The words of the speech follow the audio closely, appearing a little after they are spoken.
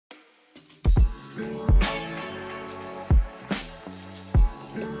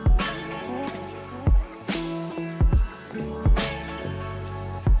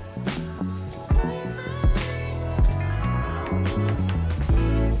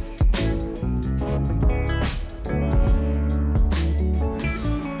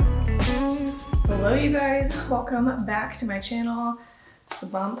Hello you guys, welcome back to my channel. The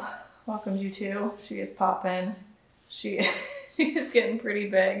bump welcomes you too. She is popping. She is getting pretty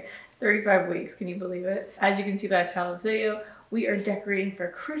big. 35 weeks, can you believe it? As you can see by the title of the video, we are decorating for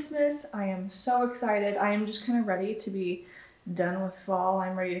Christmas. I am so excited. I am just kind of ready to be done with fall.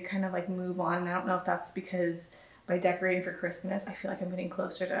 I'm ready to kind of like move on. And I don't know if that's because by decorating for Christmas, I feel like I'm getting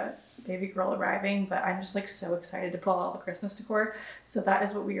closer to baby girl arriving, but I'm just like so excited to pull out all the Christmas decor. So that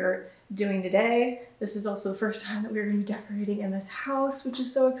is what we are doing today. This is also the first time that we're gonna be decorating in this house, which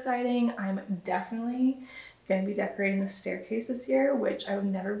is so exciting. I'm definitely gonna be decorating the staircase this year, which I've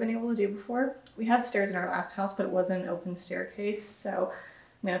never been able to do before. We had stairs in our last house, but it wasn't an open staircase. So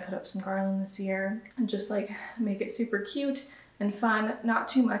I'm gonna put up some garland this year and just like make it super cute and fun. Not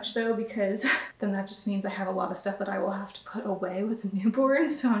too much though, because then that just means I have a lot of stuff that I will have to put away with a newborn.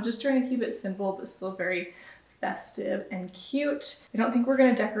 So I'm just trying to keep it simple, but still very festive and cute. I don't think we're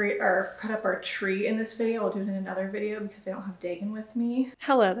gonna decorate or put up our tree in this video. I'll do it in another video because I don't have Dagan with me.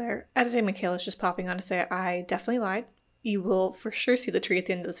 Hello there. Editing Michaela's just popping on to say I definitely lied. You will for sure see the tree at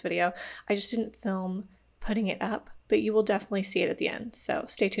the end of this video. I just didn't film putting it up, but you will definitely see it at the end. So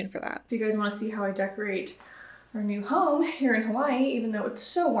stay tuned for that. If you guys wanna see how I decorate our new home here in Hawaii, even though it's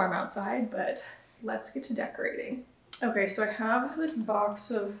so warm outside, but let's get to decorating. Okay, so I have this box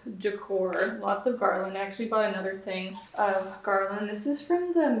of decor, lots of garland. I actually bought another thing of garland. This is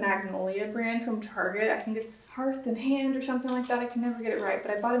from the Magnolia brand from Target. I think it's Hearth and Hand or something like that. I can never get it right,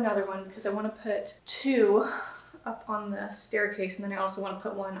 but I bought another one because I want to put two up on the staircase, and then I also want to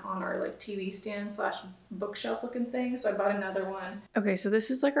put one on our like TV stand slash bookshelf looking thing, so I bought another one. Okay, so this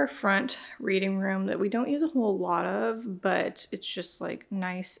is like our front reading room that we don't use a whole lot of, but it's just like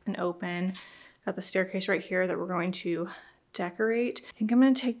nice and open. Got the staircase right here that we're going to decorate. I think I'm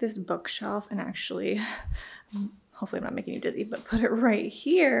going to take this bookshelf and actually, hopefully I'm not making you dizzy, but put it right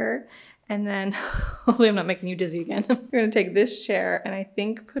here. And then hopefully I'm not making you dizzy again. We're going to take this chair and I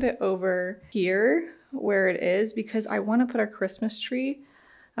think put it over here where it is, because I want to put our Christmas tree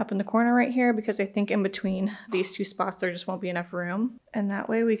up in the corner right here, because I think in between these two spots there just won't be enough room. And that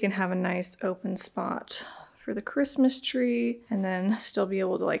way we can have a nice open spot for the Christmas tree and then still be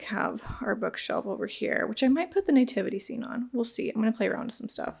able to like have our bookshelf over here, which I might put the nativity scene on. We'll see. I'm gonna play around with some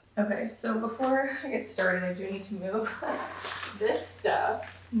stuff. Okay, so before I get started, I do need to move this stuff,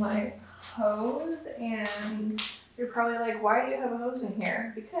 my hose, and you're probably like, why do you have a hose in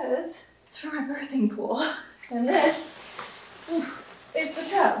here? Because it's for my birthing pool. And this is the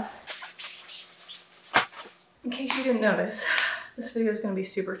tub. In case you didn't notice, this video is gonna be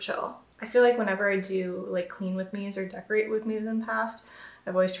super chill. I feel like whenever I do like clean with me's or decorate with me's in the past,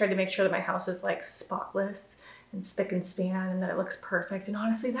 I've always tried to make sure that my house is like spotless and spick and span and that it looks perfect. And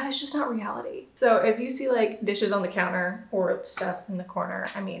honestly, that is just not reality. So if you see like dishes on the counter or stuff in the corner,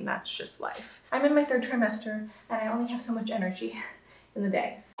 I mean, that's just life. I'm in my 3rd trimester and I only have so much energy in the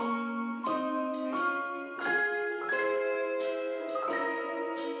day.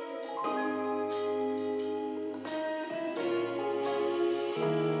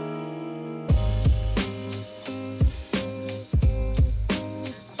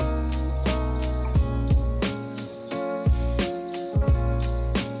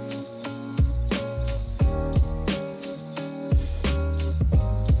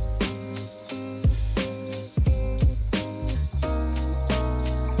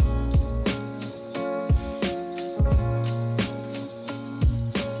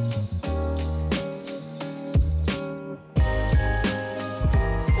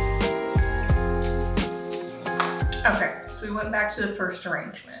 Okay, so we went back to the first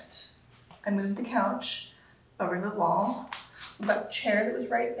arrangement. I moved the couch over the wall, got a chair that was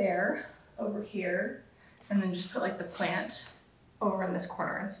right there over here, and then just put like the plant over in this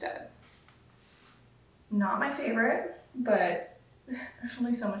corner instead. Not my favorite, but there's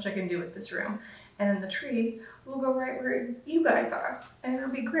only so much I can do with this room. And then the tree will go right where you guys are. And it'll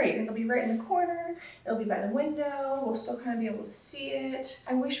be great. It'll be right in the corner. It'll be by the window. We'll still kind of be able to see it.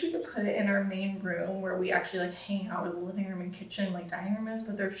 I wish we could put it in our main room where we actually like hang out where the living room and kitchen, like dining room is,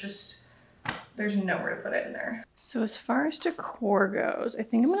 but there's nowhere to put it in there. So as far as decor goes, I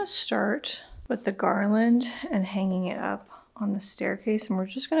think I'm gonna start with the garland and hanging it up on the staircase, and we're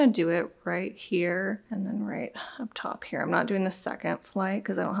just gonna do it right here and then right up top here. I'm not doing the second flight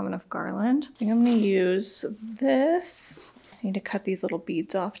because I don't have enough garland. I think I'm gonna use this. I need to cut these little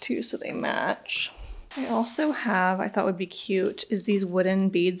beads off too so they match. I also have, I thought would be cute, is these wooden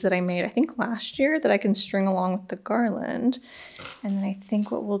beads that I made, I think last year, that I can string along with the garland. And then I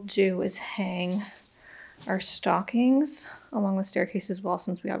think what we'll do is hang our stockings along the staircase as well,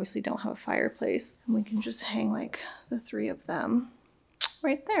 since we obviously don't have a fireplace. And we can just hang like the 3 of them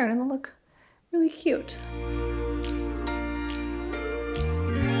right there, and it'll look really cute.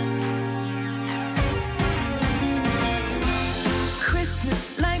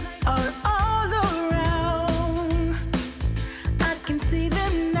 Christmas lights are all around. I can see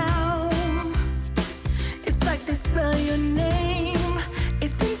them now. It's like they spell your name.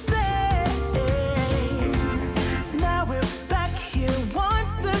 It's insane. Now we're back here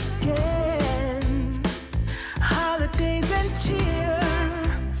once again. Holidays and cheer.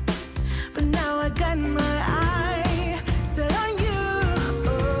 But now I got my eye set on you.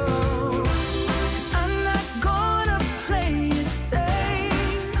 I'm not gonna play it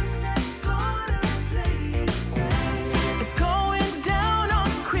safe. It's going down on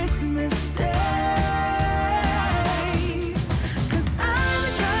Christmas Day. 'Cause I've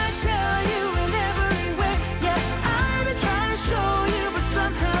been trying to tell you in every way. Yeah, I've been trying to show you, but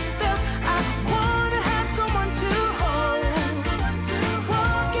somehow felt I wanna have someone to hold.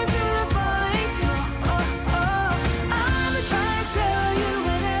 Walking through the falling snow. I've been trying to tell you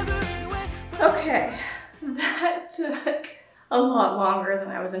in every way. Okay, that took a lot longer than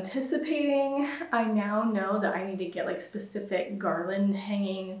I was anticipating. I now know that I need to get like specific garland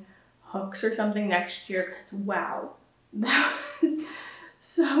hanging hooks or something next year, because wow, that was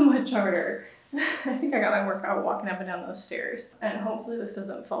so much harder. I think I got my workout walking up and down those stairs, and hopefully this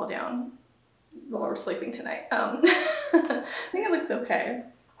doesn't fall down while we're sleeping tonight. I think it looks okay.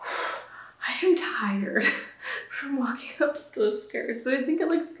 I am tired from walking up those stairs, but I think it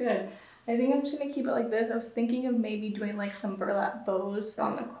looks good. I think I'm just gonna keep it like this. I was thinking of maybe doing like some burlap bows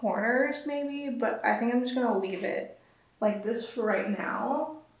on the corners maybe, but I think I'm just gonna leave it like this for right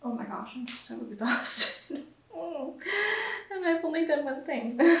now. Oh my gosh, I'm so exhausted. And I've only done one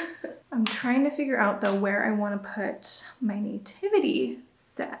thing. I'm trying to figure out though where I want to put my nativity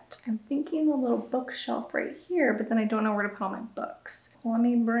set. I'm thinking the little bookshelf right here, but then I don't know where to put all my books. Let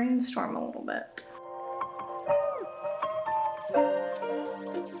me brainstorm a little bit.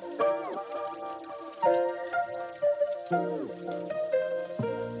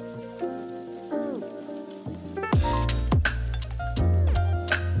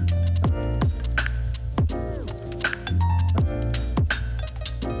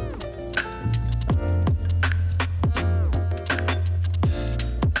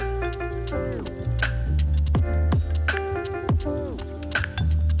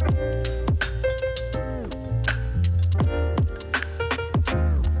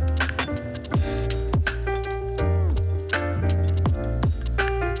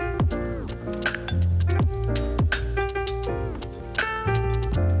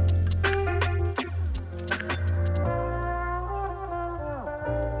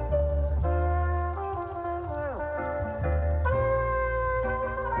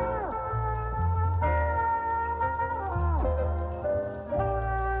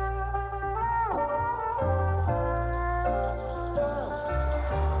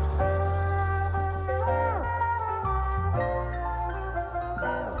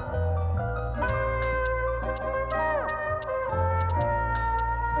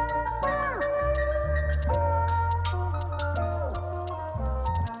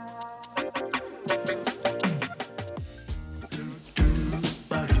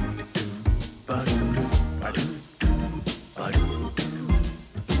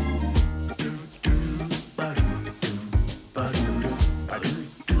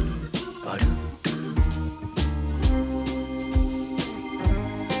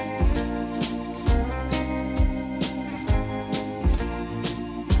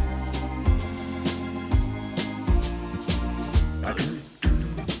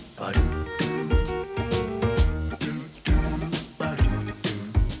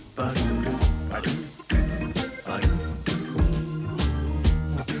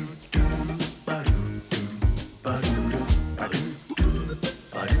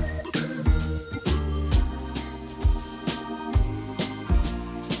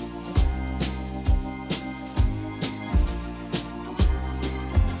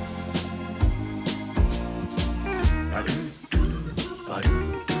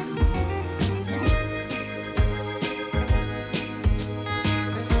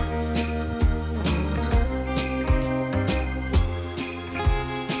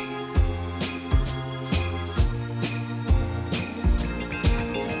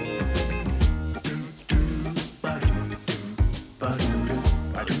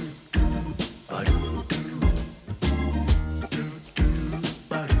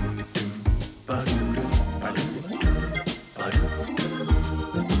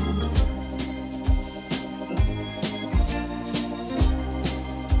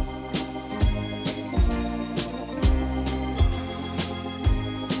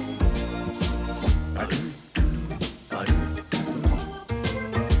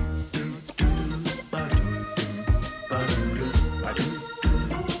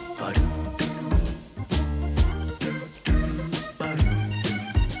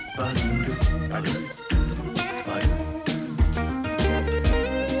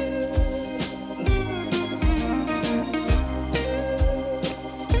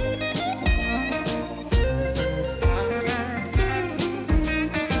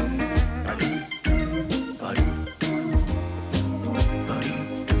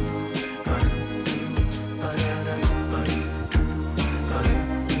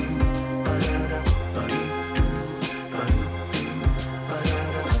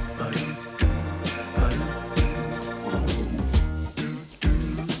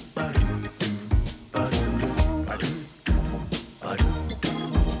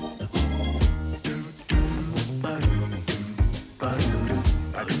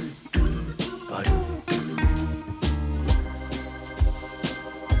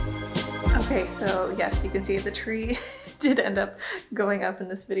 So yes, you can see the tree did end up going up in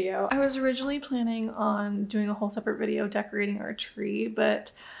this video. I was originally planning on doing a whole separate video decorating our tree,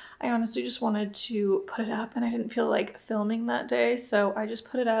 but I honestly just wanted to put it up and I didn't feel like filming that day. So I just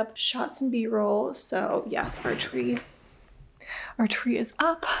put it up, shot some B-roll. So yes, our tree is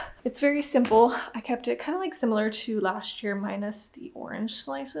up. It's very simple. I kept it kind of like similar to last year minus the orange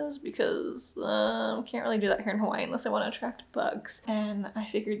slices because can't really do that here in Hawaii unless I want to attract bugs. And I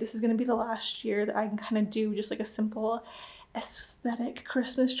figured this is going to be the last year that I can kind of do just like a simple aesthetic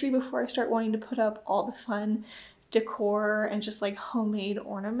Christmas tree before I start wanting to put up all the fun decor and just like homemade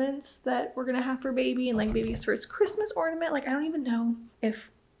ornaments that we're gonna have for baby and like baby's first Christmas ornament. Like I don't even know if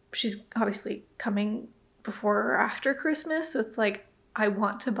she's obviously coming before or after Christmas, so it's like I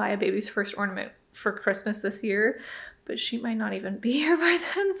want to buy a baby's first ornament for Christmas this year, but she might not even be here by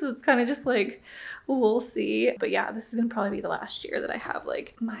then, so it's kind of just like we'll see. But yeah, this is gonna probably be the last year that I have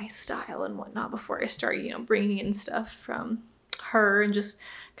like my style and whatnot before I start, you know, bringing in stuff from her and just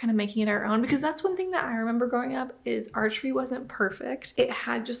kind of making it our own, because that's one thing that I remember growing up is our tree wasn't perfect. It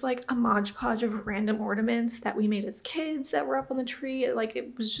had just like a modge podge of random ornaments that we made as kids that were up on the tree.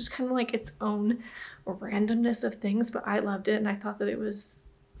 It was just kind of like its own randomness of things, but I loved it and I thought that it was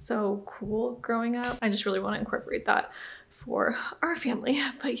so cool growing up. I just really want to incorporate that for our family.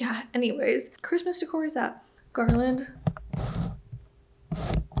 But yeah, anyways, Christmas decor is up. Garland.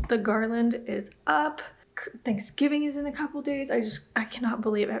 The garland is up. Thanksgiving is in a couple days. I cannot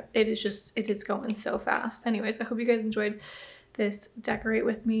believe it. It is going so fast. Anyways, I hope you guys enjoyed this decorate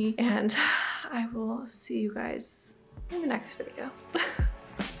with me and I will see you guys in the next video.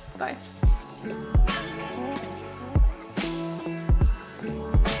 Bye.